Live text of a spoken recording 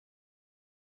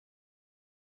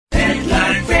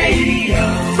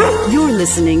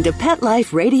listening to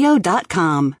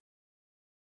PetLifeRadio.com.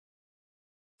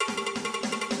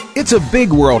 It's a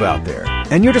big world out there,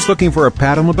 and you're just looking for a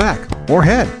pat on the back or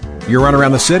head. You run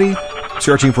around the city,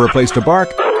 searching for a place to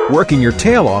bark, working your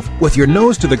tail off with your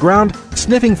nose to the ground,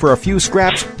 sniffing for a few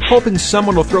scraps, hoping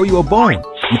someone will throw you a bone.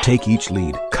 You take each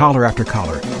lead, collar after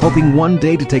collar, hoping one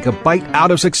day to take a bite out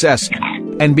of success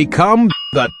and become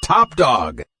the top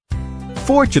dog.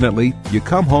 Fortunately, you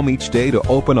come home each day to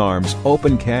open arms,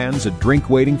 open cans, a drink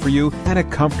waiting for you, and a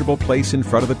comfortable place in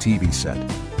front of the TV set.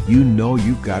 You know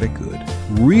you've got it good,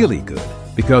 really good,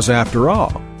 because after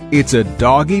all, it's a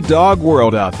doggy-dog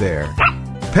world out there.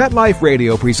 Pet Life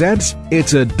Radio presents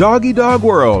It's a Doggy-Dog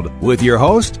World with your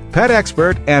host, pet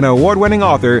expert, and award-winning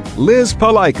author Liz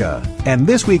Palaika, and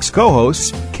this week's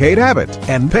co-hosts, Kate Abbott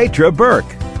and Petra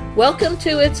Burke. Welcome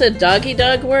to It's a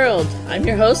Doggy-Dog World. I'm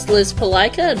your host, Liz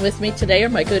Palaika, and with me today are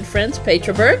my good friends,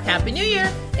 Petra Burke. Happy New Year.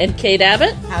 And Kate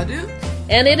Abbott. How do?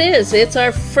 And it's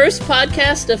our first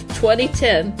podcast of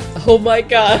 2010. Oh my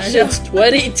gosh, it's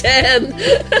 2010.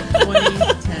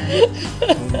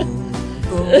 2010.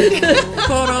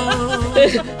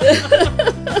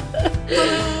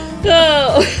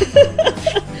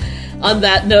 On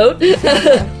that note,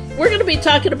 we're going to be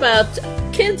talking about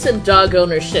kids and dog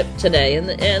ownership today,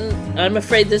 and I'm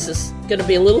afraid this is going to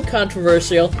be a little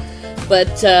controversial,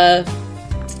 but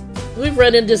we've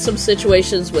run into some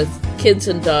situations with kids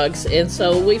and dogs, and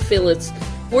so we feel it's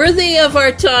worthy of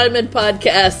our time and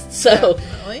podcast. So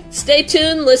stay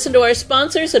tuned, listen to our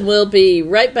sponsors, and we'll be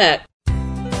right back.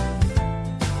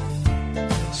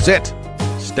 Sit.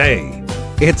 Stay.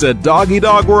 It's a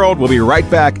Doggy-Dog World. We'll be right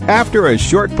back after a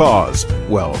short pause.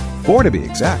 Well, 4 to be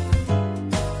exact.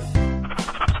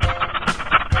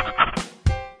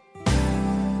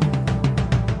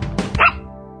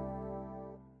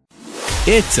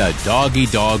 It's a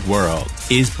Doggy-Dog World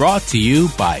is brought to you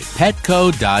by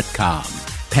Petco.com.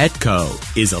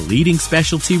 Petco is a leading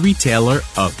specialty retailer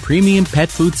of premium pet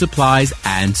food supplies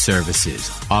and services,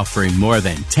 offering more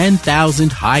than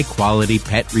 10,000 high-quality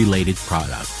pet-related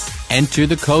products. Enter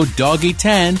the code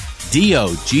DOGGY10,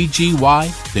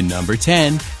 DOGGY, the number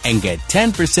 10, and get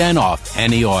 10% off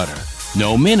any order.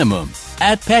 No minimum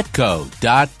at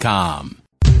Petco.com.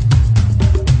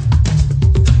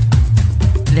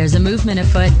 There's a movement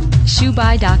afoot,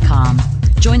 ShoeBuy.com.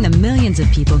 Join the millions of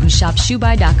people who shop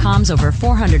ShoeBuy.com's over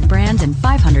 400 brands and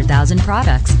 500,000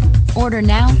 products. Order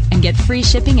now and get free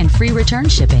shipping and free return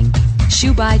shipping.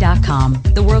 ShoeBuy.com,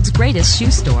 the world's greatest shoe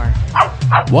store.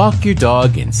 Walk your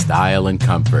dog in style and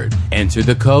comfort. Enter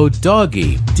the code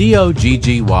DOGGY,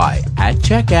 DOGGY, at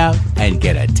checkout and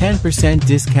get a 10%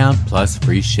 discount plus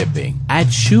free shipping at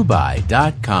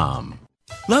ShoeBuy.com.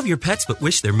 Love your pets but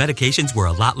wish their medications were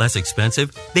a lot less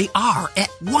expensive? They are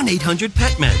at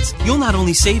 1-800-PET-MEDS. You'll not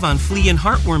only save on flea and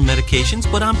heartworm medications,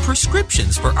 but on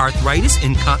prescriptions for arthritis,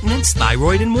 incontinence,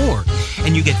 thyroid, and more.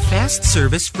 And you get fast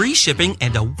service, free shipping,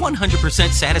 and a 100%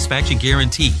 satisfaction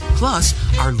guarantee. Plus,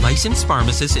 our licensed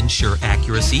pharmacists ensure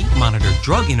accuracy, monitor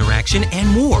drug interaction, and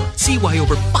more. See why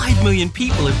over 5 million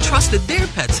people have trusted their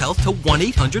pet's health to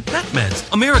 1-800-PET-MEDS,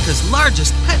 America's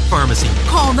largest pet pharmacy.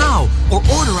 Call now or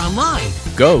order online.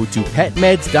 Go to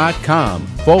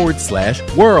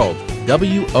petmeds.com/world,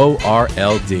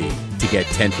 WORLD, to get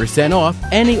 10% off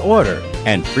any order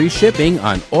and free shipping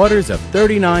on orders of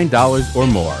 $39 or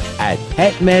more at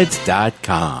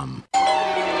petmeds.com.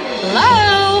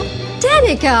 Hello?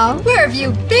 Danica, where have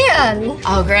you been?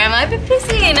 Oh, Grandma, I've been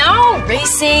busy,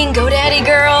 racing, GoDaddy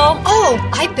girl. Oh,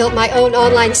 I built my own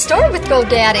online store with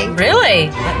GoDaddy. Really?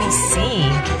 Let me see.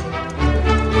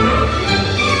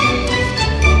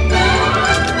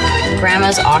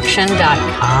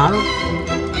 Grandma'sAuction.com.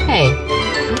 Hey,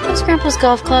 aren't those Grandpa's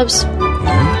golf clubs?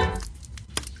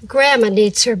 Grandma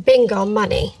needs her bingo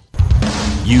money.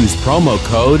 Use promo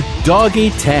code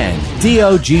DOGGY10,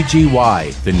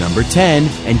 DOGGY, the number 10,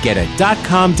 and get a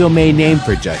 .com domain name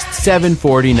for just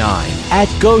 $7.49 at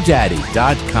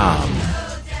GoDaddy.com.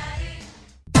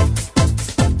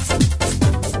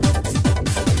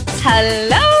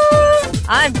 Hello!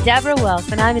 I'm Deborah Wolf,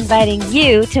 and I'm inviting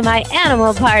you to my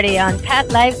animal party on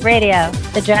Pet Life Radio.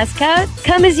 The dress code?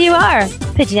 Come as you are.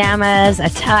 Pajamas, a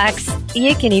tux.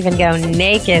 You can even go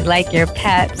naked like your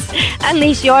pets.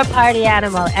 Unleash your party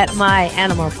animal at my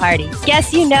animal party.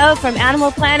 Guests you know from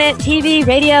Animal Planet, TV,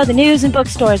 radio, the news, and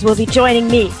bookstores will be joining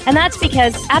me. And that's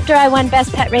because after I won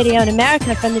Best Pet Radio in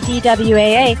America from the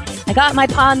DWAA, I got my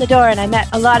paw in the door and I met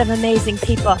a lot of amazing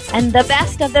people. And the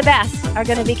best of the best are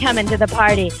going to be coming to the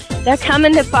party. They're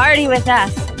coming to party with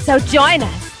us. So join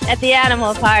us at the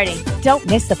animal party. Don't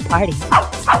miss the party.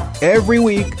 Every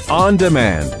week on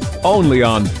demand, only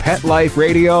on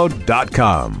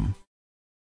PetLifeRadio.com.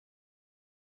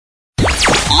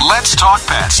 Let's talk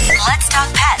pets Let's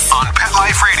talk pets on Pet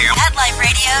Life Radio. Pet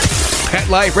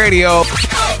Life Radio.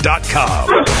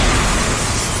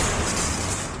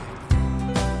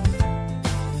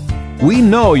 PetLifeRadio.com. We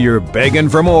know you're begging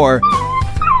for more.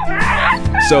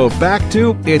 So back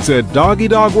to It's a Doggy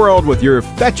Dog World with your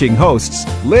fetching hosts,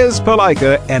 Liz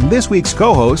Palika, and this week's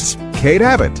co-hosts, Kate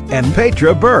Abbott and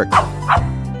Petra Burke.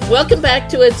 Welcome back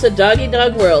to It's a Doggy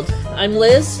Dog World. I'm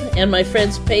Liz, and my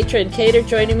friends Petra and Kate are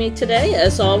joining me today,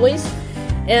 as always.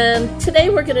 And today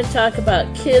we're going to talk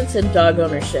about kids and dog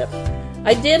ownership.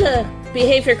 I did a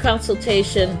behavior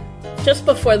consultation just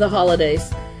before the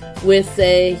holidays with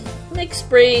a mixed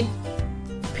breed,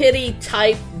 pitty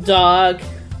type dog.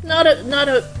 Not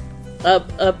a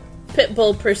pit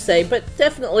bull per se, but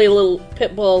definitely a little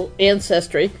pit bull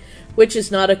ancestry, which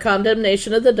is not a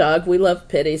condemnation of the dog. We love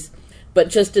pitties, but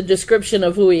just a description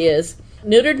of who he is.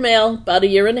 Neutered male, about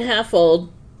 1.5 years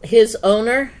old. His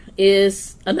owner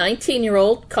is a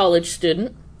 19-year-old college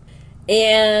student,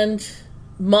 and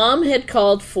mom had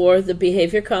called for the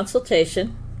behavior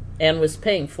consultation and was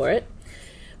paying for it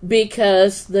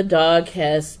because the dog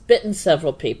has bitten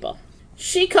several people.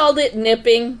 She called it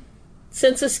nipping.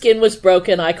 Since the skin was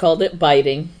broken, I called it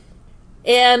biting.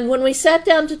 And when we sat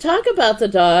down to talk about the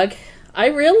dog, I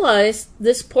realized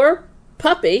this poor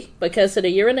puppy, because at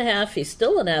 1.5 years, he's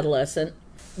still an adolescent,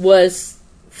 was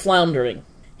floundering.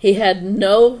 He had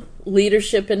no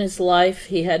leadership in his life.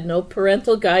 He had no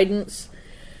parental guidance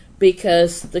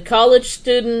because the college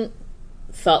student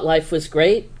thought life was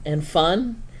great and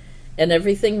fun and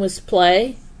everything was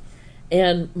play.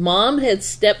 And mom had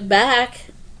stepped back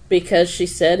because she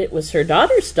said it was her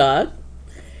daughter's dog,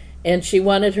 and she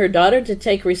wanted her daughter to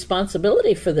take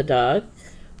responsibility for the dog.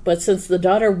 But since the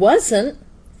daughter wasn't,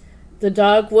 the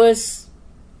dog was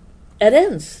at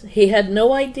ends. He had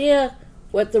no idea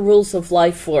what the rules of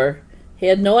life were. He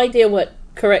had no idea what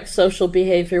correct social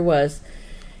behavior was.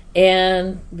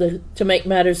 And to make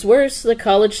matters worse, the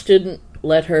college student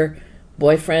let her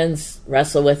boyfriends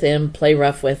wrestle with him, play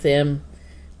rough with him,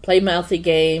 play mouthy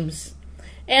games.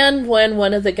 And when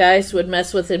one of the guys would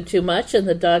mess with him too much and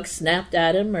the dog snapped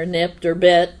at him or nipped or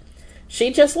bit,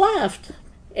 she just laughed.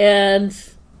 And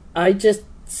I just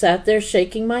sat there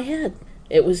shaking my head.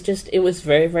 It was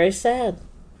very, very sad.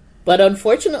 But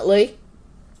unfortunately,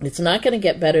 it's not going to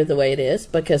get better the way it is,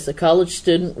 because the college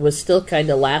student was still kind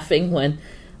of laughing when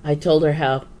I told her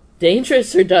how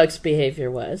dangerous her dog's behavior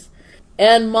was.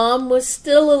 And mom was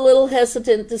still a little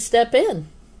hesitant to step in.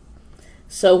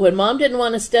 So when mom didn't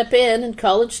want to step in and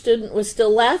college student was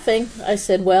still laughing, I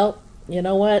said, well, you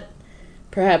know what?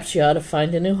 Perhaps you ought to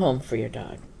find a new home for your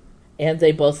dog. And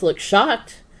they both looked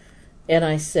shocked. And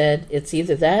I said, it's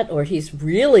either that or he's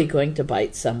really going to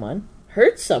bite someone,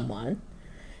 hurt someone,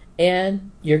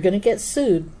 and you're going to get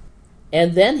sued.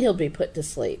 And then he'll be put to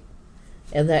sleep.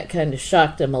 And that kind of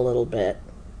shocked him a little bit.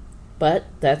 But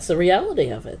that's the reality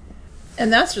of it.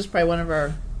 And that's just probably one of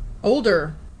our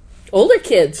older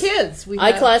kids.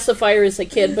 I have. classify her as a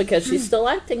kid because she's still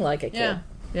acting like a kid.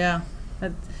 Yeah.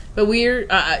 But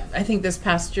I think this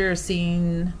past year,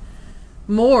 seeing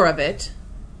more of it.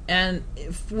 And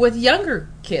with younger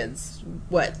kids,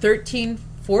 13,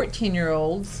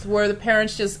 14-year-olds, where the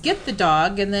parents just get the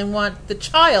dog and then want the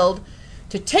child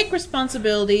to take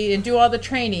responsibility and do all the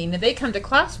training. And they come to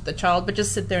class with the child, but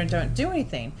just sit there and don't do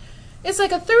anything. It's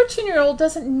like a 13-year-old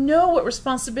doesn't know what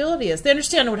responsibility is. They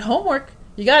understand what homework.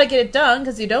 You got to get it done,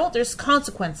 because you don't, there's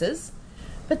consequences.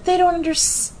 But they don't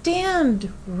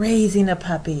understand raising a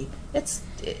puppy.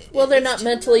 They're not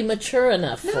mentally mature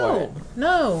enough for it.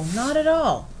 No, not at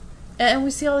all. And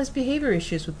we see all these behavior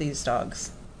issues with these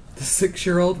dogs. The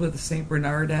 6-year-old with a St.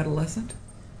 Bernard adolescent?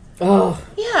 Oh.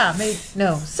 Yeah, made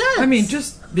no sense. I mean,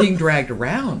 just being dragged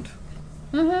around.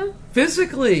 Mm-hmm.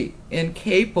 Physically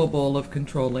incapable of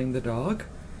controlling the dog.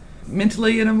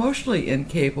 Mentally and emotionally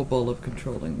incapable of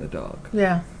controlling the dog.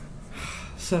 Yeah.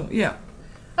 So, yeah.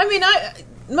 I mean,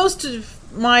 most of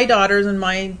my daughters in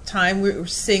my time we were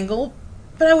single,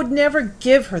 but I would never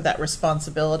give her that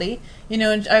responsibility.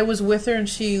 And I was with her and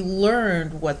she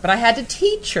learned but I had to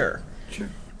teach her. Sure.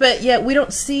 But yet we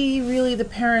don't see really the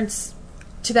parents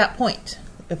to that point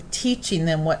of teaching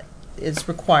them what is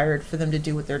required for them to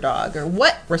do with their dog, or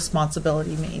what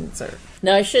responsibility means.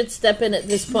 Now, I should step in at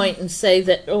this point and say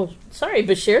that, sorry,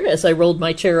 Bashir, as I rolled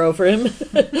my chair over him.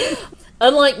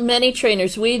 Unlike many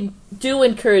trainers, we do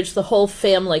encourage the whole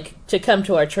family to come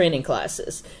to our training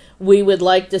classes. We would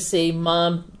like to see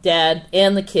mom, dad,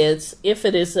 and the kids, if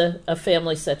it is a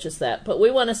family such as that. But we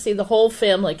want to see the whole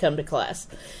family come to class.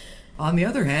 On the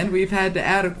other hand, we've had to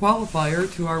add a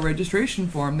qualifier to our registration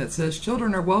form that says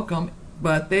children are welcome,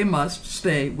 but they must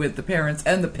stay with the parents,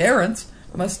 and the parents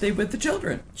must stay with the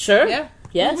children. Sure. Yeah.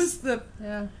 Yes. What was the...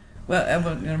 Yeah. Well, I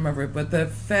don't remember, but the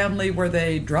family where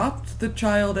they dropped the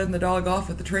child and the dog off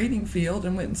at the training field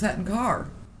and went and sat in car.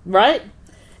 Right.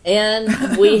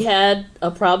 And we had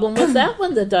a problem with that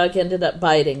one. The dog ended up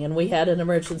biting, and we had an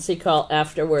emergency call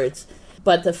afterwards.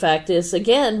 But the fact is,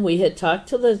 again, we had talked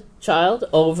to the child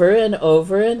over and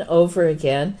over and over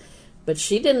again, but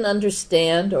she didn't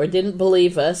understand or didn't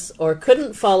believe us or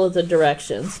couldn't follow the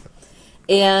directions.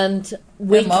 And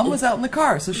Mom was out in the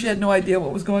car, so she had no idea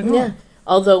what was going on. Yeah.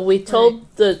 Although we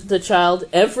told the child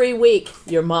every week,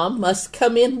 your mom must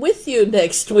come in with you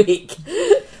next week.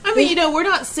 I mean, we're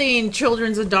not saying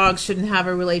children and dogs shouldn't have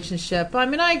a relationship. I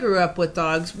mean, I grew up with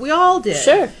dogs. We all did.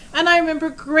 Sure. And I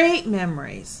remember great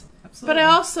memories. Absolutely. But I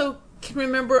also can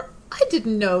remember I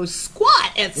didn't know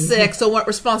squat at 6 on what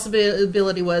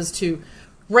responsibility was to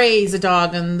raise a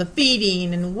dog and the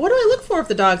feeding and what do I look for if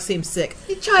the dog seems sick.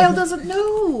 The child doesn't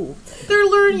know. They're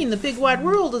learning the big wide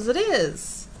world as it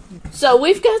is. So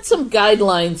we've got some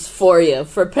guidelines for you,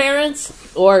 for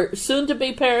parents or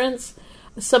soon-to-be parents,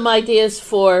 some ideas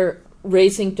for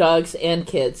raising dogs and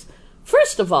kids.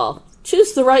 First of all,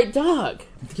 choose the right dog.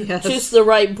 Yes. Choose the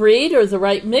right breed or the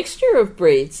right mixture of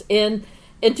breeds, and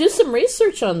do some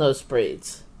research on those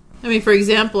breeds. I mean, for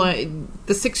example,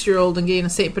 the 6-year-old and getting a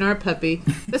St. Bernard puppy.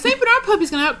 The St. Bernard puppy is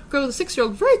going to outgrow the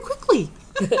 6-year-old very quickly.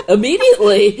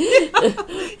 Immediately.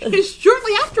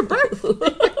 Shortly after birth.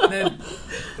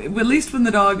 At least when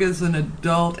the dog is an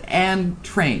adult and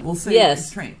trained, we'll say yes.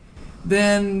 it's trained,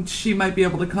 then she might be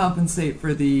able to compensate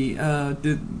for the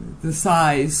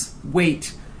size,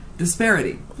 weight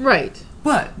disparity. Right.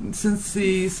 But since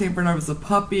the St. Bernard was a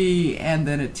puppy and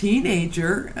then a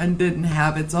teenager and didn't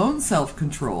have its own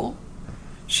self-control,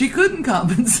 she couldn't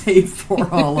compensate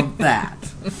for all of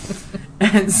that.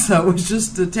 And so it was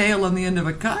just the tail on the end of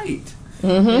a kite.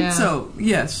 Mm-hmm. Yeah. So,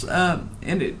 yes,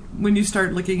 when you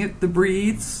start looking at the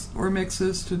breeds or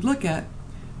mixes to look at,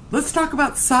 let's talk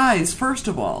about size first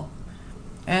of all.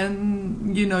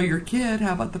 And, your kid,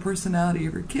 how about the personality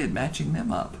of your kid, matching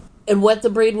them up? And what the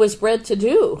breed was bred to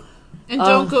do. And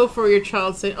don't go for your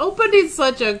child saying, oh, but he's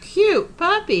such a cute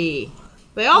puppy.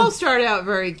 They all start out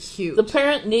very cute. The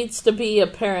parent needs to be a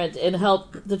parent and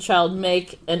help the child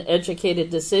make an educated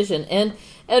decision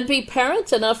and be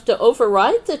parent enough to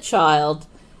override the child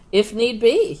if need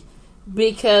be.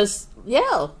 Because,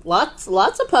 lots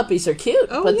of puppies are cute,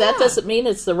 but that doesn't mean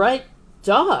it's the right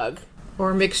dog.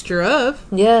 Or a mixture of.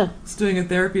 Yeah. I was doing a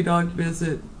therapy dog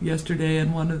visit yesterday,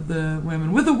 and one of the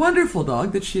women with a wonderful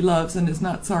dog that she loves and is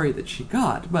not sorry that she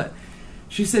got, but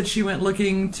she said she went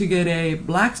looking to get a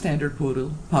black standard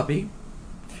poodle puppy,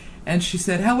 and she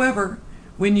said, however,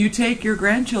 when you take your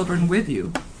grandchildren with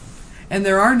you, and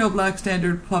there are no black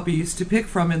standard puppies to pick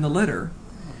from in the litter,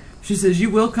 she says you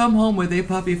will come home with a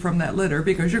puppy from that litter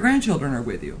because your grandchildren are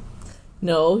with you.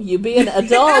 No, you be an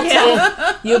adult.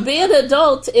 You be an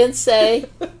adult and say,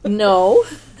 no,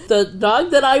 the dog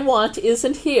that I want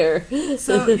isn't here.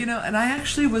 So, and I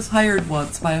actually was hired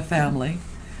once by a family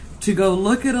to go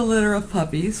look at a litter of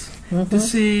puppies to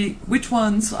see which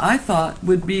ones I thought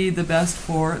would be the best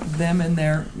for them and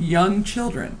their young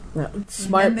children.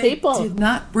 Smart people. They did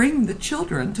not bring the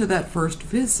children to that first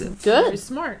visit. Good. Very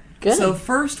smart. Good. So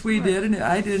first I did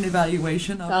an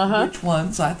evaluation of which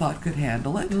ones I thought could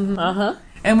handle it.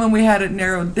 And when we had it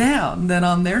narrowed down, then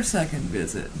on their second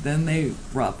visit, then they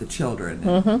brought the children.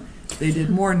 And they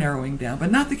did more narrowing down,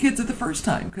 but not the kids at the first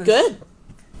time. Good.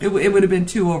 It would have been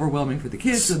too overwhelming for the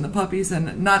kids and the puppies,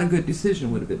 and not a good decision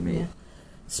would have been made. Yeah.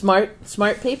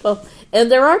 Smart people.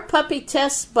 And there are puppy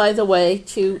tests, by the way,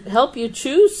 to help you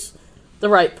choose the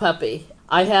right puppy.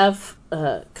 I have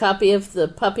a copy of the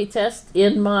puppy test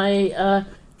in my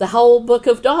the Howell Book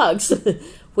of Dogs,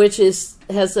 which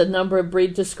has a number of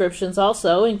breed descriptions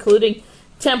also, including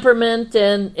temperament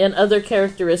and other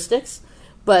characteristics.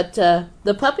 But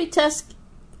the puppy tests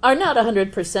are not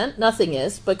 100%. Nothing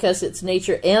is, because it's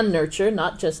nature and nurture,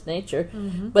 not just nature.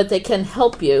 But they can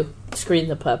help you screen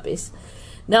the puppies.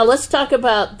 Now let's talk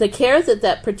about the care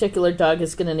that particular dog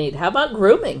is going to need. How about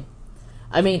grooming?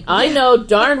 I mean, I know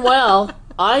darn well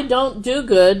I don't do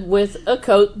good with a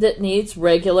coat that needs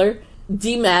regular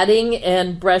dematting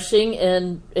and brushing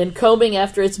and combing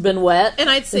after it's been wet. And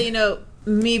I'd say,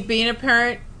 me being a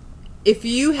parent, if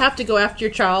you have to go after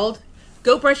your child,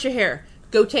 go brush your hair,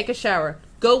 go take a shower,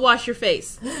 go wash your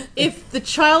face. If the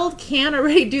child can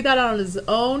already do that on his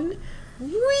own,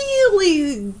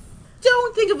 really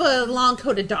don't think of a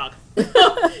long-coated dog.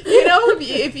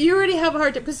 If you already have a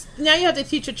hard time, because now you have to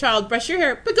teach a child, brush your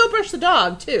hair, but go brush the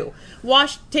dog too.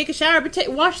 Take a shower, but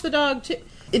wash the dog too.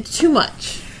 It's too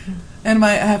much. And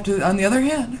I have to, on the other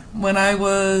hand, when I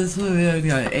was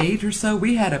 8 or so,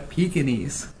 we had a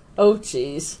Pekingese. Oh,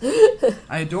 jeez.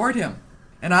 I adored him.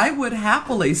 And I would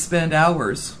happily spend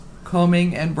hours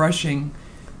combing and brushing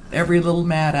every little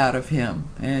mat out of him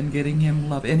and getting him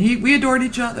love. And we adored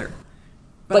each other.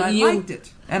 But I liked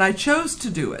it. And I chose to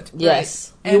do it.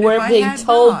 Yes. Right? You weren't being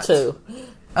told to.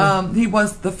 He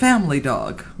was the family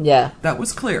dog. Yeah. That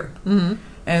was clear. Mm-hmm.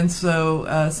 And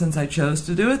so since I chose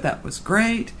to do it, that was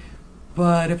great.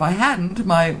 But if I hadn't,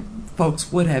 my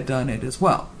folks would have done it as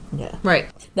well. Yeah. Right.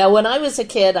 Now, when I was a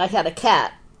kid, I had a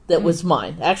cat that was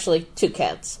mine. Actually, 2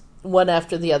 cats, one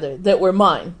after the other, that were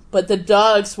mine. But the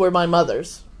dogs were my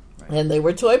mother's. Right. And they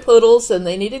were toy poodles, and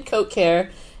they needed coat care.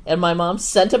 And my mom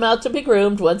sent them out to be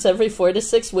groomed once every 4 to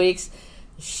 6 weeks.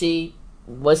 She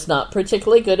was not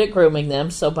particularly good at grooming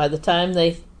them, so by the time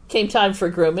they came time for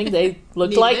grooming, they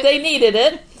looked like they needed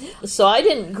it. So I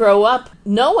didn't grow up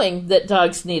knowing that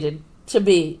dogs needed to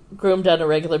be groomed on a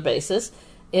regular basis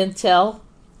until,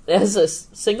 as a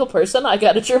single person, I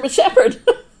got a German Shepherd.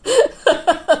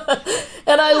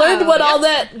 And I learned what all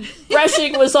that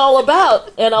brushing was all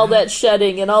about, and all that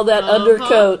shedding, and all that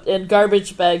undercoat, and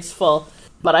garbage bags full.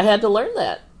 But I had to learn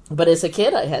that. But as a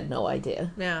kid, I had no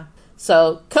idea. Yeah.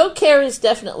 So coat care is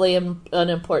definitely an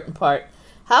important part.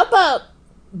 How about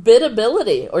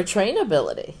biddability or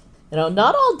trainability? You know,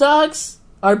 not all dogs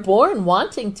are born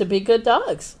wanting to be good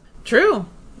dogs. True.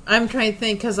 I'm trying to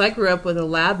think, because I grew up with a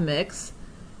lab mix.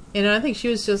 You know, I think she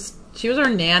was our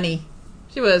nanny.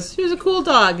 She was a cool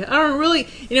dog. I don't really,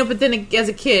 but then as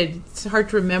a kid, it's hard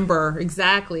to remember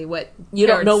exactly what. You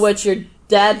don't know what your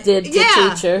dad did to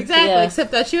teach her. Exactly. Yeah.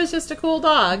 Except that she was just a cool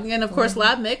dog. And of course,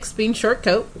 lab mix, being short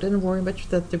coat, didn't worry much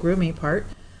about the grooming part.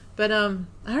 But, I don't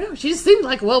know, she just seemed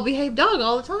like a well-behaved dog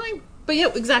all the time. But yeah,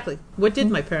 exactly. What did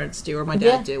my parents do or my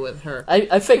dad do with her?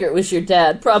 I figure it was your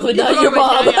dad, probably not your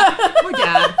mom. My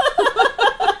dad.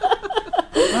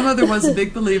 My mother was a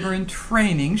big believer in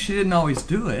training. She didn't always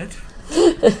do it.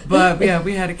 But yeah,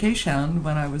 we had a Keeshond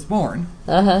when I was born.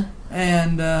 Uh-huh.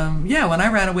 And when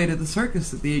I ran away to the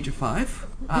circus at the age of 5,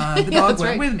 the dog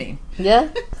went with me. Yeah?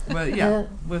 But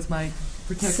was my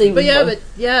protector. But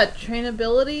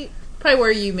trainability, probably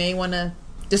where you may want to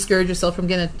discourage yourself from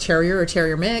getting a terrier or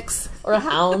terrier mix. Or a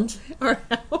hound.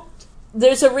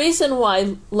 There's a reason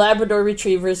why Labrador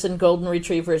Retrievers and Golden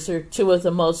Retrievers are 2 of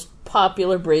the most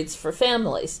popular breeds for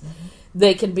families. Mm-hmm.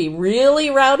 They can be really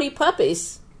rowdy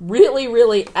puppies, really,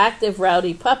 really active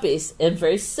rowdy puppies, and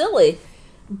very silly.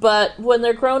 But when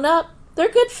they're grown up,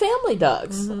 they're good family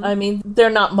dogs. Mm-hmm. I mean, they're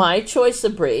not my choice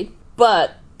of breed,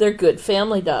 but they're good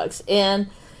family dogs. And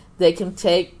they can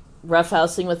take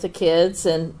roughhousing with the kids,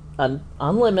 and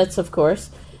on limits, of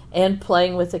course, and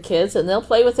playing with the kids, and they'll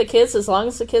play with the kids as long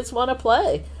as the kids want to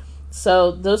play.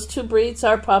 So those 2 breeds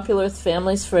are popular with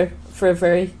families for a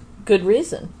very good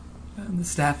reason. And the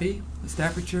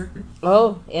Staffordshire.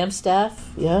 Oh,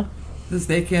 Amstaff, yeah. Because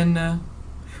they can,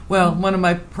 one of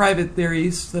my private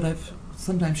theories that I've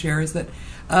sometimes share is that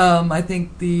I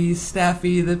think the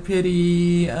Staffy, the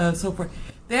Pitty, so forth,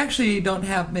 they actually don't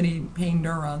have many pain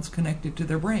neurons connected to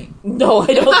their brain. No,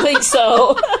 I don't think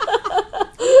so.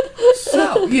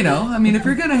 So, if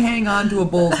you're going to hang on to a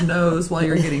bull's nose while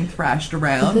you're getting thrashed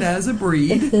around as a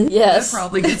breed, yes, that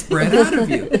probably gets bred out of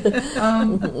you.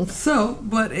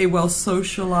 But a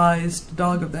well-socialized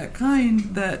dog of that kind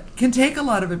that can take a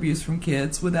lot of abuse from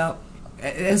kids without,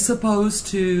 as opposed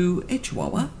to a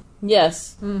Chihuahua.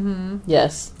 Yes. Mm-hmm.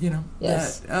 Yes.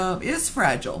 Yes. That is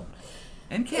fragile.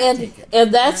 And can't take it.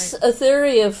 And that's a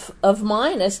theory of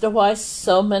mine as to why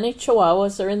so many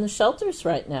Chihuahuas are in the shelters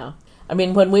right now. I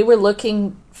mean, when we were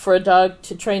looking for a dog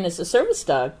to train as a service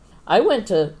dog, I went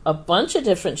to a bunch of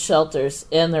different shelters,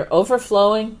 and they're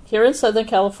overflowing here in Southern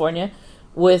California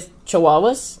with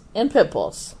Chihuahuas and Pit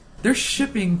Bulls. They're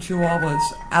shipping Chihuahuas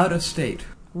out of state.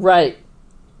 Right,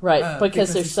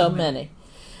 because there's so many.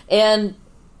 And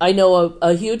I know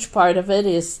a huge part of it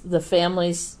is the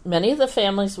families, many of the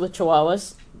families with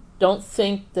Chihuahuas don't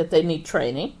think that they need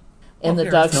training. And the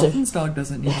dogs Hilton's dog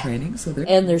doesn't need training, so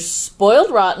they're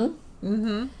spoiled rotten.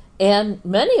 Mm-hmm. And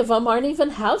many of them aren't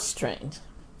even house trained.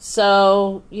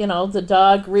 So, the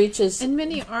dog reaches... And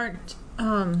many aren't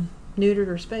neutered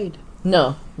or spayed.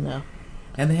 No.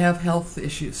 And they have health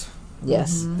issues.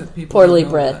 Yes. Mm-hmm. That people poorly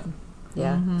bred. About.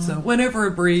 Yeah. Mm-hmm. So whenever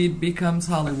a breed becomes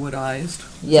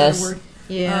Hollywoodized... Yes.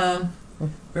 Yeah.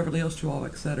 Beverly Hills Chihuahua,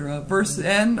 etc.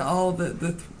 And all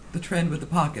the trend with the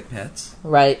pocket pets.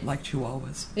 Right. Like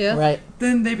Chihuahuas. Yeah. Right.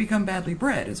 Then they become badly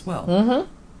bred as well.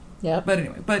 Mm-hmm. Yeah. But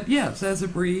anyway, yes, as a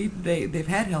breed, they've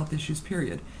had health issues,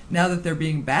 period. Now that they're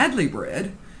being badly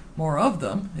bred, more of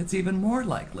them, it's even more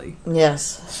likely.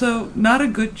 Yes. So not a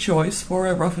good choice for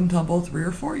a rough and tumble 3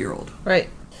 or 4-year-old. Right.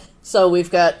 So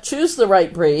we've got choose the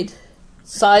right breed,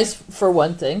 size for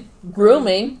one thing,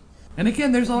 grooming. And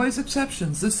again, there's always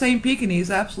exceptions. The St.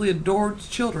 Pekingese absolutely adored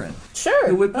children. Sure.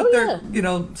 Who would put their,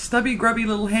 stubby, grubby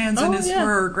little hands in his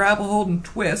fur, grab a hold and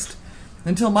twist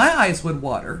until my eyes would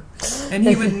water. And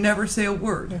he would never say a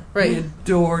word. Right. He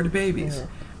adored babies. Yeah.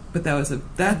 But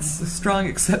that's a strong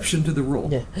exception to the rule.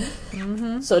 Yeah.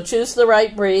 Mm-hmm. So choose the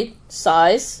right breed,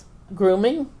 size,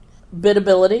 grooming,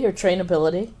 bitability or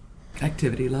trainability.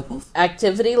 Activity levels.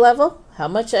 Activity level. How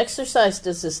much exercise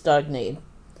does this dog need?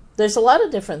 There's a lot of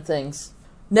different things.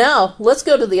 Now, let's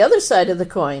go to the other side of the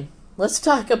coin. Let's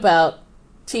talk about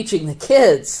teaching the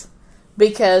kids.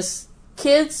 Because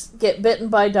kids get bitten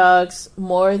by dogs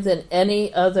more than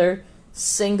any other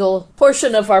single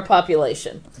portion of our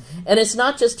population. And it's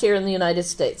not just here in the United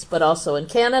States, but also in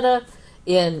Canada,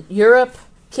 in Europe,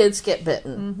 kids get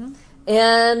bitten.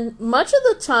 And much of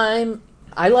the time,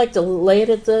 I like to lay it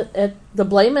at the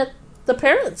blame at the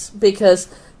parents,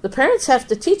 because the parents have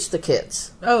to teach the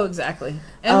kids. Oh, exactly.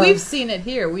 And we've seen it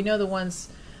here. We know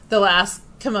they'll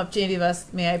come up to any of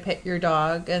us, may I pet your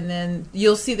dog? And then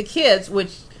you'll see the kids,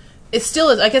 which it still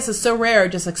is, I guess it's so rare,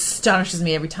 it just astonishes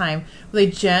me every time. They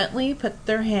gently put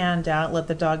their hand out, let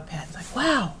the dog pet. It's like,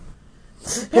 wow.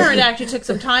 The parent actually took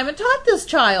some time and taught this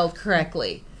child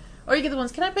correctly. Or you get the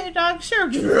ones, can I pet your dog? Sure.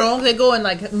 They go and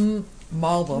like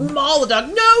maul them. Maul the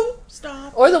dog. No,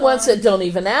 stop. Or the ones that don't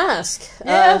even ask.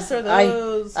 Yes, or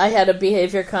those. I had a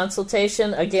behavior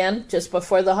consultation, again, just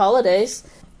before the holidays.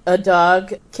 A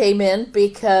dog came in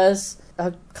because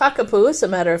a cockapoo, as a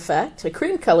matter of fact, a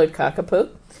cream-colored cockapoo.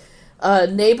 A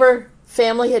neighbor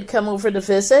family had come over to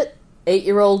visit.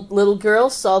 8-year-old little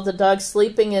girl saw the dog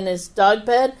sleeping in his dog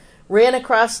bed, ran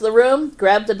across the room,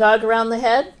 grabbed the dog around the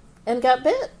head, and got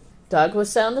bit. Dog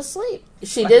was sound asleep.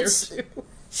 She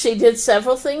did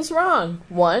several things wrong.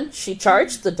 One, she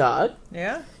charged the dog.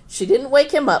 Yeah. She didn't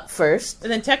wake him up first.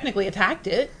 And then technically attacked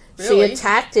it. Really. She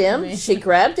attacked him. She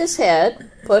grabbed his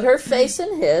head, put her face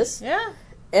in his,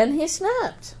 and he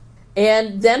snapped.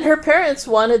 And then her parents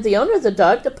wanted the owner of the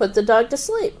dog to put the dog to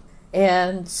sleep.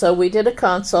 And so we did a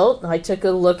consult. I took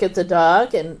a look at the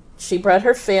dog, and she brought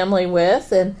her family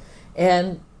with,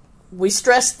 and we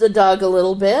stressed the dog a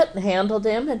little bit and handled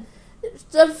him. And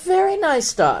it's a very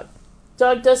nice dog.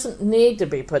 Dog doesn't need to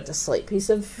be put to sleep. He's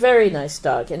a very nice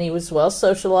dog, and he was well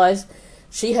socialized.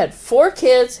 She had 4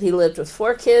 kids. He lived with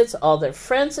 4 kids, all their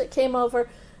friends that came over,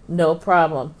 no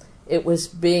problem. It was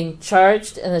being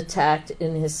charged and attacked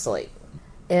in his sleep.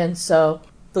 And so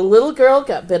the little girl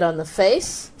got bit on the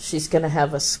face. She's going to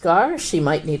have a scar. She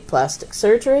might need plastic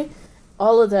surgery.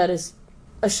 All of that is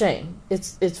a shame.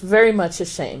 It's very much a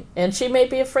shame. And she may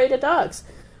be afraid of dogs,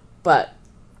 but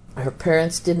her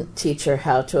parents didn't teach her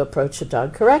how to approach a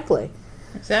dog correctly.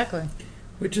 Exactly.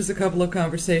 Which is a couple of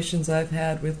conversations I've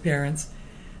had with parents.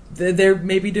 They're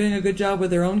maybe doing a good job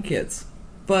with their own kids,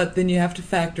 but then you have to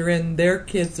factor in their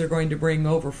kids are going to bring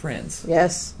over friends.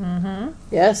 Yes. Mm-hmm.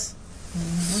 Yes. Mm-hmm.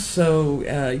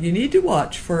 So you need to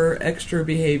watch for extra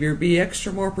behavior. Be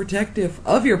extra more protective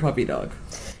of your puppy dog.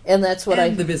 And that's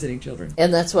what the visiting children.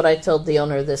 And that's what I told the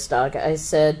owner of this dog. I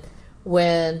said,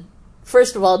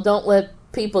 first of all, don't let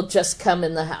people just come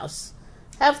in the house.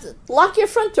 Lock your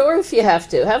front door if you have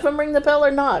to. Have them ring the bell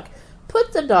or knock.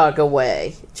 Put the dog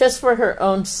away, just for her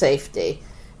own safety,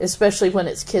 especially when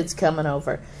it's kids coming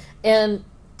over. And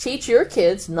teach your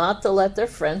kids not to let their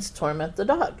friends torment the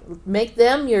dog. Make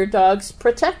them your dog's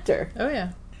protector. Oh,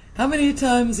 yeah. How many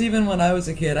times, even when I was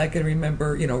a kid, I can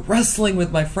remember, wrestling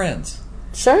with my friends.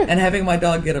 Sure. And having my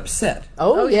dog get upset.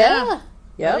 Oh yeah.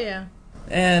 Yep. Oh, yeah.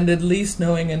 And at least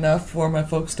knowing enough for my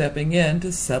folks stepping in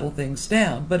to settle things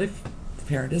down. But if the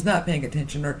parent is not paying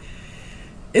attention, or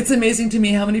it's amazing to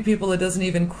me how many people it doesn't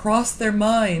even cross their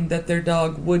mind that their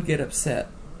dog would get upset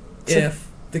if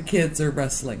the kids are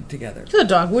wrestling together. The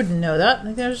dog wouldn't know that.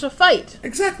 Like, there's a fight.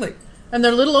 Exactly. And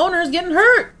their little owner is getting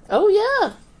hurt. Oh,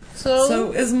 yeah.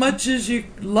 So as much as you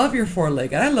love your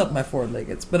four-legged, I love my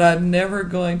four-leggeds, but I'm never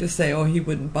going to say, he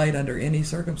wouldn't bite under any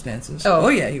circumstances. Oh,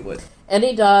 yeah, he would.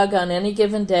 Any dog on any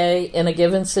given day in a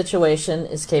given situation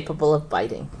is capable of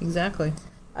biting. Exactly.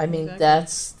 I mean,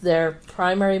 that's their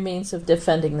primary means of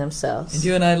defending themselves. And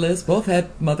you and I, Liz, both had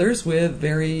mothers with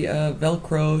very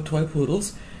Velcro toy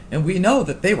poodles, and we know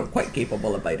that they were quite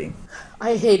capable of biting.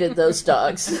 I hated those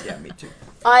dogs. Yeah, me too.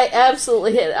 I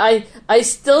absolutely hate it. I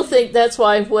still think that's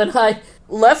why when I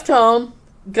left home,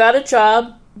 got a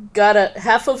job, got a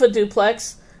half of a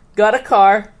duplex, got a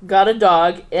car, got a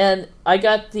dog, and I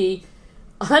got the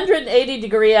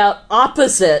 180-degree out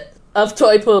opposite of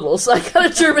toy poodles. I got a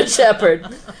German Shepherd.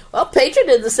 Well, Petra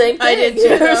did the same thing. I did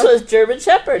too. Hers was German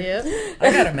Shepherd. Yep.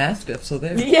 I got a Mastiff, so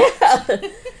there. Yeah.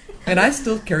 And I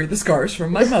still carry the scars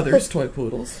from my mother's toy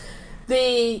poodles.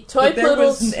 The toy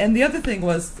poodles. And the other thing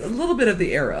was a little bit of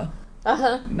the era.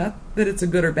 Not that it's a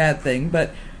good or bad thing,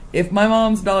 but if my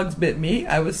mom's dogs bit me,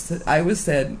 I was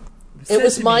said. It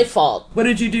was my fault. What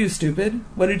did you do, stupid?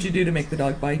 What did you do to make the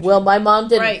dog bite you? Well, my mom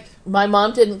didn't. Right. My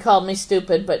mom didn't call me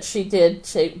stupid, but she did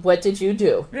say, "What did you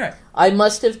do?" Right. I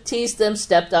must have teased them,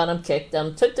 stepped on them, kicked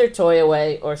them, took their toy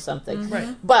away, or something.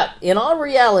 Right. But in all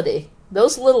reality,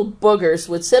 those little boogers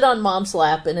would sit on Mom's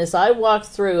lap, and as I walked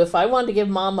through, if I wanted to give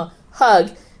Mom a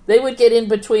hug, they would get in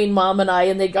between Mom and I,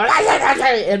 and they'd go,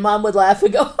 and Mom would laugh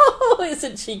and go, "Oh,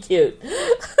 isn't she cute?"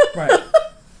 Right.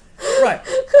 Right.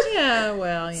 Yeah,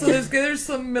 well, yeah. So there's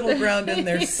some middle ground in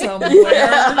there somewhere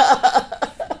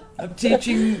of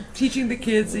teaching the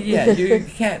kids that, you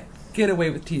can't get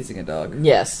away with teasing a dog.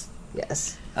 Yes.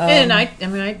 And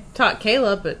I taught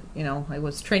Kayla, but I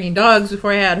was training dogs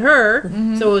before I had her,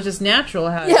 so it was just natural.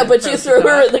 Yeah, but you threw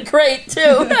her in the crate too.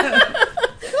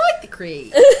 I like the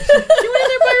crate. She went in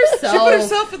there by herself. She put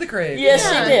herself in the crate. Yes,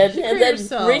 she did, and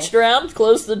then reached around,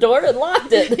 closed the door, and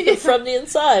locked it from the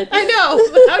inside. I know.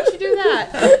 How'd she do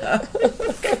that?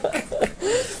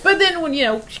 But then when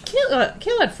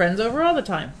Kayla had friends over all the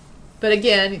time. But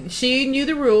again, she knew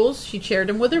the rules. She shared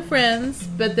them with her friends.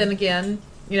 But then again,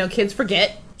 kids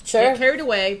forget. Sure. Get carried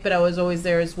away. But I was always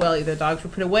there as well. Either dogs were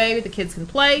put away, the kids can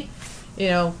play,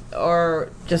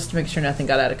 or just to make sure nothing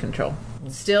got out of control.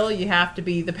 Still, you have to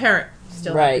be the parent.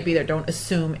 Still have to be there. Don't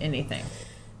assume anything.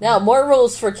 Now, more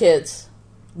rules for kids.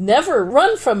 Never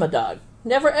run from a dog.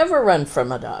 Never, ever run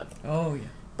from a dog. Oh, yeah.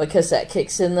 Because that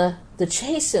kicks in the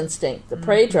chase instinct, the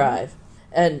prey drive.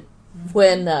 And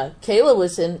when Kayla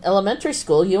was in elementary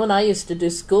school, you and I used to do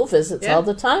school visits all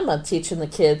the time on teaching the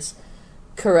kids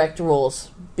correct rules.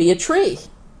 Be a tree.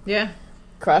 Yeah.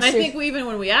 I think even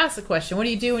when we ask the question, what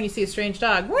do you do when you see a strange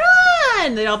dog?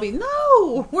 Run! They'd all be,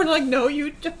 no! We're like, no,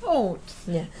 you don't.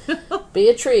 Yeah. Be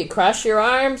a tree. Cross your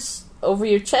arms over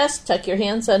your chest, tuck your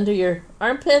hands under your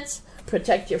armpits,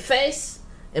 protect your face,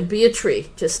 and be a tree.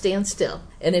 Just stand still.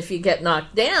 And if you get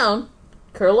knocked down,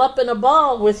 curl up in a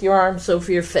ball with your arms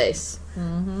over your face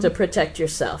to protect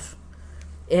yourself.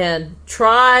 And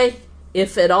try,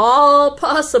 if at all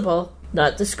possible,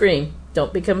 not to scream.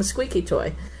 Don't become a squeaky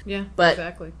toy. Yeah, but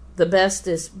exactly. The best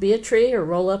is be a tree or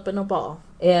roll up in a ball.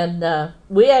 And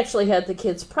we actually had the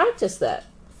kids practice that.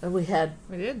 We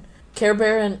did. Care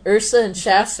Bear and Ursa and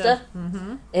Shasta.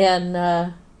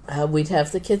 And we'd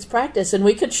have the kids practice. And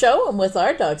we could show them with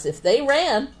our dogs. If they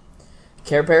ran,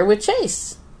 Care Bear would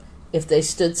chase. If they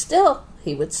stood still,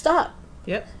 he would stop.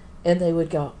 Yep. And they would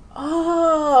go,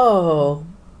 oh,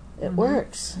 it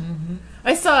works.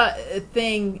 I saw a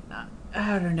thing,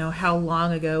 I don't know how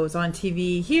long ago, it was on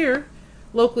TV here,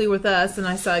 locally with us, and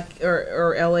I saw,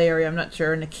 or LA area, I'm not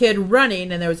sure, and a kid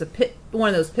running, and there was one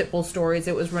of those pit bull stories,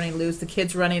 it was running loose, the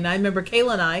kid's running, and I remember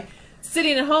Kayla and I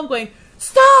sitting at home going,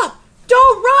 stop!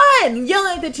 Don't run!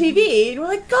 Yelling at the TV, and we're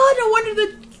like, God, no wonder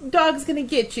the dog's gonna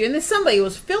get you. And then somebody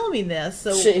was filming this,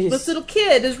 so this little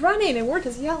kid is running, and we're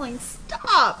just yelling,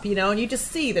 stop! And you just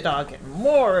see the dog getting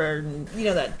more, and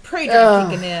that prey drive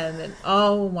kicking in, and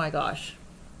oh my gosh.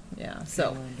 Yeah,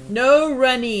 so no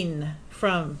running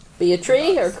from... Be a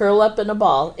tree or curl up in a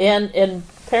ball. And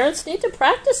parents need to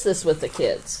practice this with the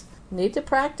kids. Need to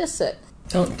practice it.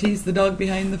 Don't tease the dog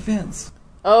behind the fence.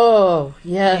 Oh,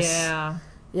 yes. Yeah.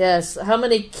 Yes. How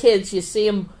many kids, you see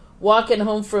them walking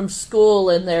home from school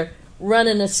and they're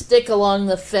running a stick along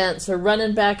the fence or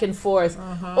running back and forth.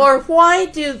 Or why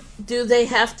do they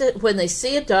have to, when they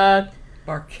see a dog,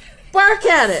 bark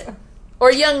at it?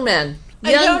 Or young men.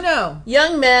 I don't know.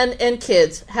 Young men and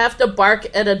kids have to bark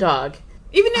at a dog.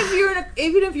 Even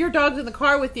if your dog's in the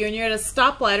car with you and you're at a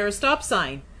stoplight or a stop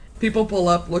sign. People pull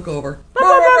up, look over.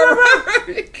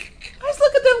 I just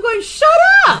look at them going, shut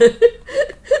up!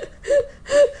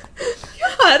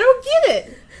 Yeah, I don't get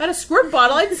it. I had a squirt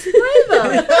bottle, I'd spray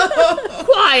them.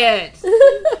 Quiet.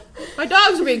 My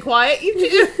dogs are being quiet. You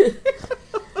too.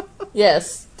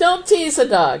 Yes. Don't tease a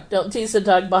dog. Don't tease a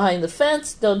dog behind the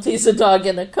fence. Don't tease a dog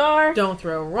in a car. Don't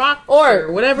throw rocks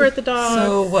or whatever at the dog.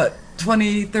 So what,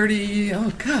 20, 30,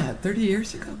 30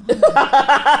 years ago?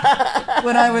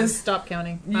 When I was... Stop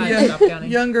counting.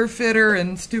 Younger, fitter,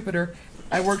 and stupider,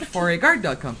 I worked for a guard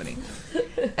dog company.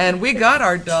 And we got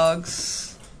our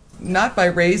dogs not by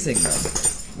raising them.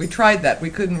 We tried that.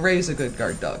 We couldn't raise a good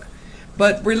guard dog.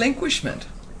 But relinquishment.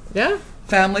 Yeah.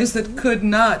 Families that could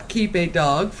not keep a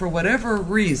dog for whatever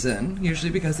reason,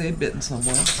 usually because they had bitten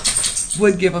someone,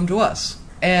 would give them to us.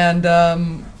 And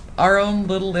our own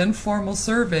little informal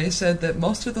survey said that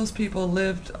most of those people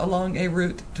lived along a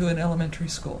route to an elementary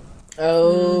school.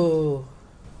 Oh.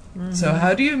 Mm-hmm. So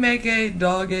how do you make a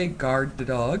dog a guard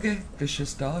dog, a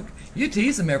vicious dog? You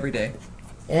tease him every day.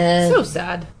 And so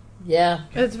sad. Yeah.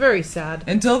 It's very sad.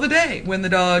 Until the day when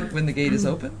the gate is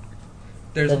open,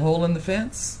 there's a hole in the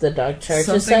fence. The dog charges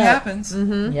Something out. happens.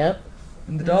 Mm-hmm. Yep.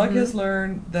 And the dog has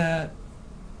learned that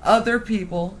other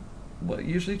people, well,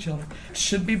 usually children,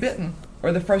 should be bitten,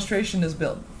 or the frustration is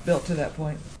built to that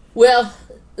point. Well,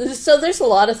 so there's a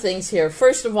lot of things here.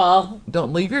 First of all,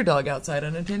 don't leave your dog outside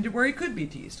unattended where he could be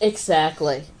teased.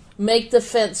 Exactly. Make the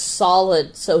fence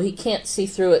solid so he can't see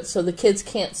through it, so the kids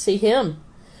can't see him.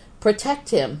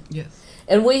 Protect him. Yes.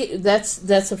 And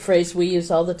that's a phrase we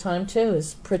use all the time too,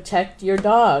 is protect your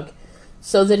dog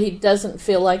so that he doesn't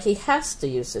feel like he has to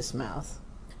use his mouth.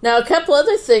 Now, a couple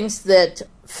other things that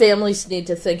families need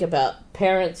to think about,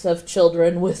 parents of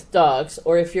children with dogs,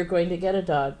 or if you're going to get a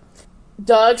dog.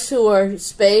 Dogs who are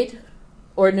spayed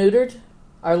or neutered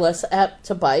are less apt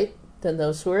to bite than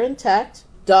those who are intact.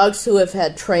 Dogs who have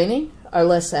had training are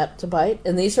less apt to bite,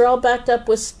 and these are all backed up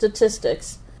with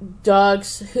statistics.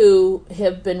 Dogs who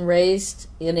have been raised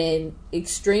in an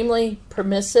extremely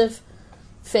permissive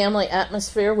family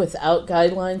atmosphere without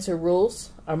guidelines or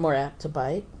rules are more apt to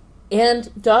bite.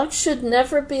 And dogs should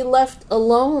never be left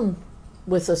alone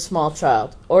with a small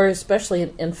child, or especially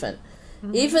an infant.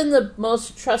 Mm-hmm. Even the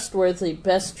most trustworthy,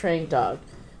 best trained dog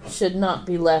should not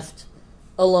be left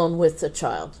alone with the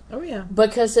child. Oh, yeah.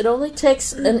 Because it only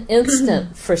takes an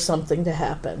instant for something to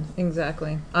happen.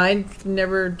 Exactly. I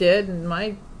never did, and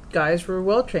my guys were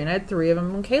well trained. I had 3 of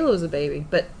them when Kayla was a baby,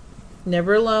 but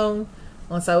never alone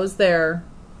unless I was there.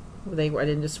 I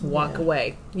didn't just walk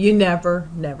away. You never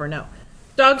know.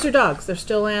 Dogs are dogs. They're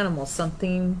still animals.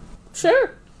 Something.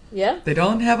 Sure. Yeah. They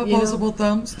don't have opposable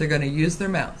thumbs. They're going to use their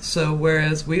mouth. So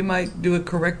whereas we might do a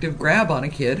corrective grab on a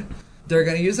kid, they're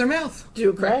going to use their mouth. Do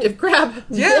a corrective grab.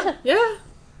 Yeah. Yeah.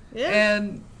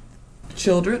 And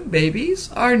children,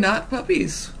 babies, are not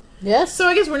puppies. Yes. So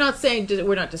I guess we're not saying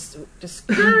we're not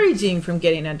discouraging from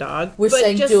getting a dog. We're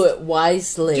saying do it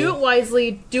wisely. Do it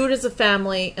wisely. Do it as a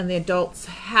family, and the adults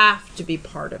have to be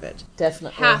part of it.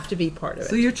 Definitely have to be part of it.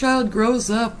 So your child grows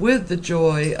up with the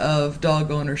joy of dog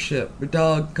ownership,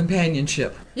 dog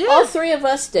companionship. Yeah. All 3 of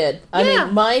us did. I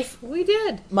mean, we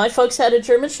did. My folks had a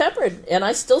German Shepherd, and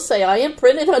I still say I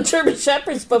imprinted on German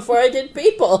Shepherds before I did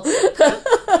people.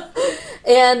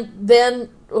 And then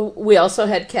we also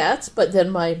had cats, but then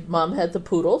my mom had the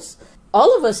poodles.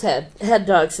 All of us had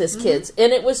dogs as kids,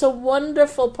 and it was a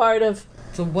wonderful part of...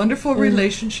 It's a wonderful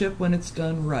relationship when it's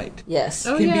done right. Yes.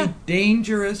 It can be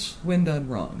dangerous when done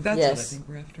wrong. That's what I think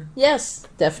we're after. Yes,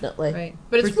 definitely. Right.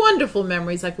 But it's wonderful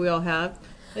memories like we all have.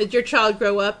 That your child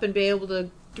grow up and be able to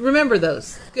remember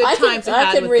those good times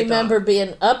I can remember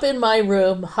being up in my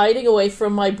room, hiding away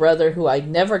from my brother, who I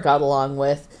never got along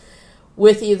with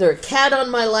either a cat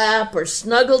on my lap or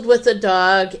snuggled with a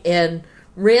dog, and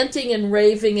ranting and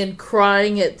raving and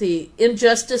crying at the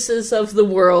injustices of the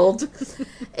world.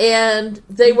 And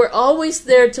they were always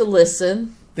there to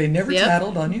listen. They never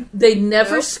tattled on you. They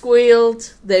never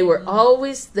squealed. They were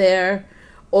always there,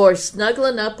 or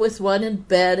snuggling up with one in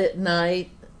bed at night.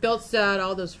 Belts out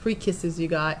all those free kisses you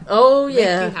got. Oh,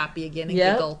 yeah. Make you happy again and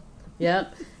giggle.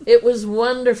 Yep. It was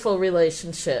wonderful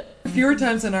relationship. Fewer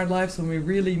times in our lives when we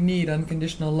really need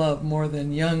unconditional love more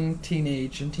than young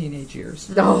teenage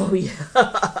years. Oh, yeah.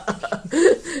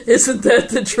 Isn't that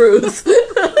the truth?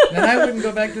 And I wouldn't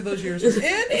go back to those years for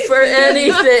anything. For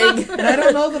anything. And I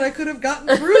don't know that I could have gotten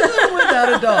through them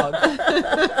without a dog.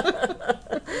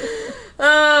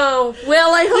 Oh,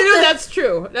 well, I hope that's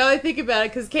true. Now I think about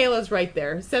it, because Kayla's right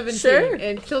there, 17. Sure.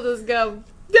 And she'll just go,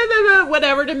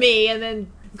 whatever to me, and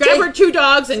then grab her 2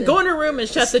 dogs and go in her room and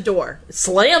shut the door.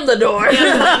 Slam the door.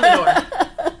 Slam the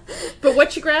door. But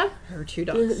what you grab? Her 2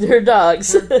 dogs. Her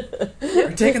dogs.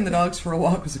 Taking the dogs for a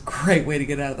walk was a great way to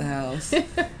get out of the house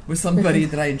with somebody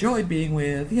that I enjoyed being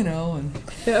with, and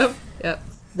Yep.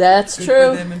 That's good true.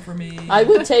 for them and for me. I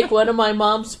would take one of my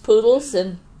mom's poodles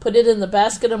and put it in the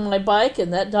basket of my bike,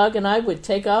 and that dog and I would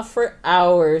take off for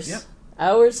hours. Yep.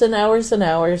 Hours and hours and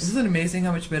hours. Isn't it amazing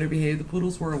how much better behaved the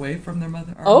poodles were away from their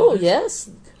mother? Oh, yes.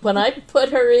 When I put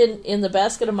her in the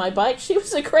basket of my bike, she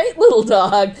was a great little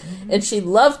dog, and she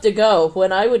loved to go.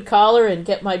 When I would call her and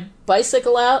get my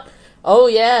bicycle out, oh,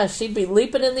 yeah, she'd be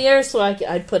leaping in the air, so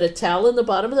I'd put a towel in the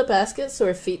bottom of the basket so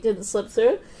her feet didn't slip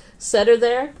through, set her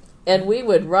there, and we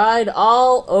would ride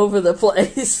all over the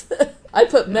place. I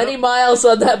put many miles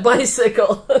on that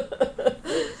bicycle.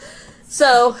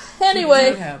 So,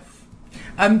 anyway.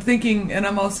 I'm thinking, and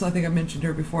I think I mentioned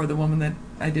her before, the woman that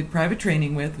I did private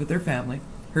training with their family.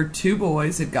 her 2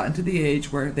 boys had gotten to the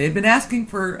age where they had been asking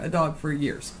for a dog for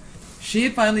years. She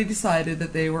had finally decided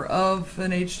that they were of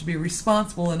an age to be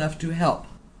responsible enough to help.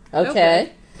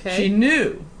 Okay. She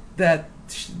knew that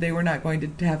they were not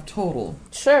going to have total.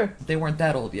 Sure. They weren't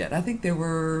that old yet. I think they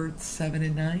were 7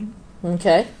 and 9.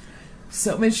 Okay.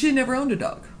 So, I mean, she had never owned a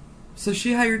dog. So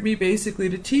she hired me basically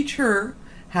to teach her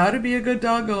how to be a good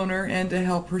dog owner and to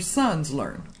help her sons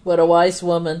learn. What a wise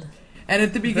woman. And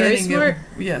at the beginning, Very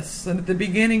smart. yes, and at the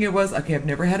beginning it was, okay, I've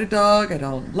never had a dog, I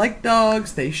don't like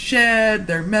dogs, they shed,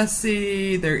 they're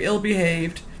messy, they're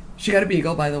ill-behaved. She got a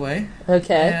beagle, by the way.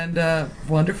 Okay. And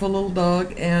wonderful little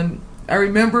dog. And I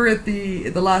remember at the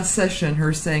last session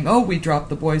her saying, oh, we dropped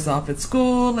the boys off at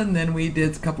school, and then we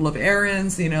did a couple of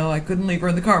errands, I couldn't leave her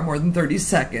in the car more than 30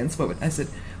 seconds. But I said,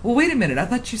 well, wait a minute, I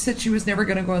thought you said she was never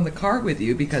going to go in the car with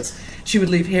you because she would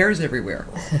leave hairs everywhere.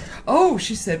 Oh,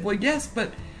 she said, well, yes,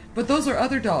 but those are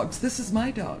other dogs. This is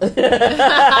my dog. It's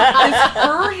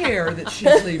her hair that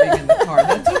she's leaving in the car.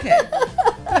 That's okay.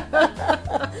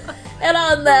 And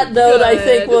on that note, Good. I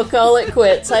think we'll call it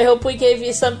quits. I hope we gave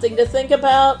you something to think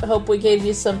about. I hope we gave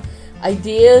you some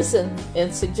ideas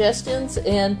and suggestions.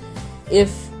 And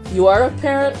if you are a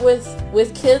parent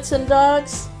with kids and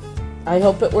dogs, I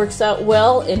hope it works out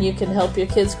well and you can help your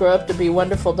kids grow up to be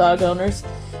wonderful dog owners.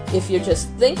 If you're just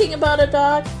thinking about a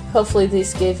dog, hopefully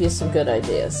these gave you some good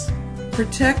ideas.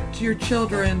 Protect your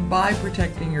children by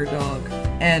protecting your dog,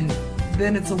 and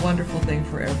then it's a wonderful thing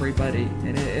for everybody,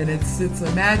 and it's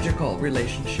a magical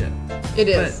relationship. It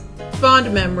is.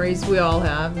 Fond memories we all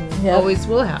have and always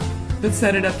will have. But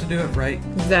set it up to do it right.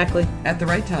 Exactly. At the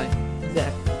right time.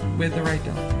 Exactly. With the right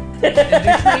dog. And do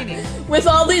training. With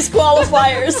all these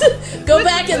qualifiers. Go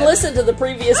back and listen to the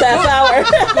previous half hour.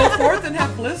 Go forth and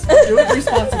have bliss, but do it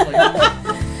responsibly.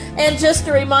 And just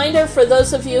a reminder for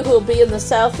those of you who will be in the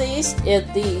Southeast,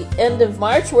 at the end of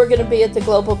March, we're going to be at the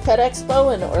Global Pet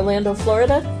Expo in Orlando,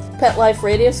 Florida. Pet Life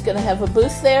Radio is going to have a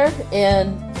booth there,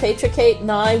 and Petra Kate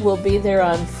and I will be there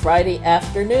on Friday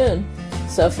afternoon.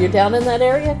 So if you're down in that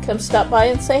area, come stop by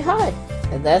and say hi.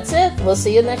 And that's it. We'll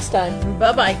see you next time.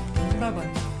 Bye-bye. Bye-bye.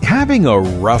 Having a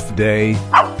rough day?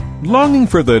 Longing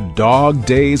for the dog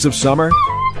days of summer?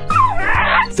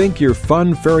 Think your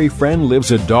fun furry friend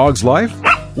lives a dog's life?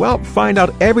 Well, find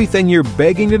out everything you're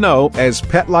begging to know as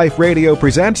Pet Life Radio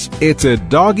presents It's a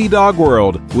Doggy Dog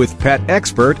World with pet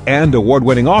expert and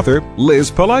award-winning author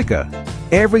Liz Palaika.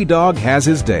 Every dog has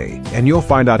his day, and you'll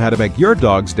find out how to make your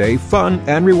dog's day fun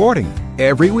and rewarding.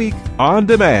 Every week, on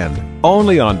demand,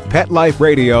 only on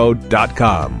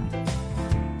PetLifeRadio.com.